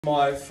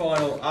My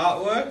final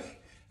artwork.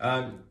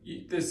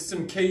 There's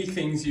some key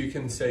things you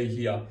can see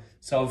here.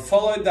 So I've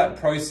followed that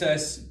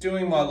process,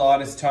 doing my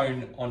lightest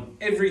tone on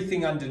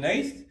everything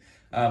underneath.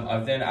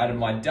 I've then added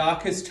my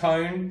darkest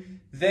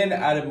tone, then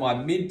added my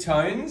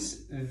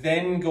mid-tones,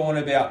 then gone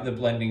about the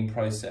blending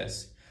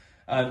process.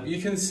 You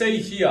can see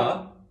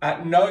here,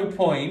 at no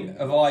point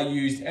have I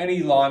used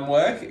any line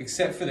work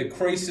except for the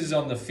creases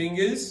on the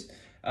fingers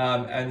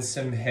and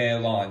some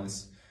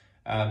hairlines.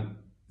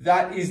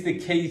 That is the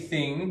key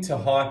thing to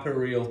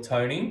hyperreal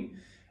toning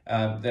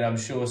that I'm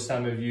sure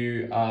some of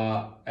you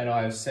are, and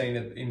I have seen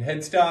it in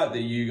Head Start, that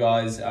you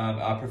guys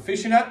are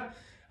proficient at.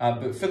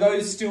 But for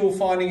those still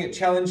finding it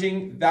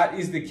challenging, that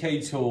is the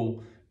key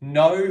tool.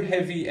 No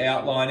heavy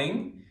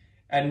outlining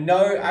and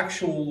no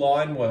actual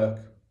line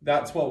work.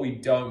 That's what we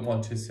don't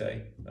want to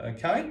see,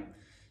 okay?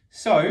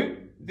 So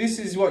this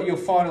is what your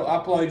final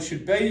upload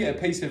should be, a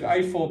piece of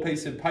A4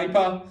 piece of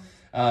paper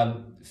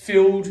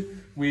filled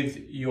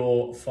with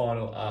your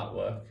final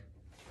artwork.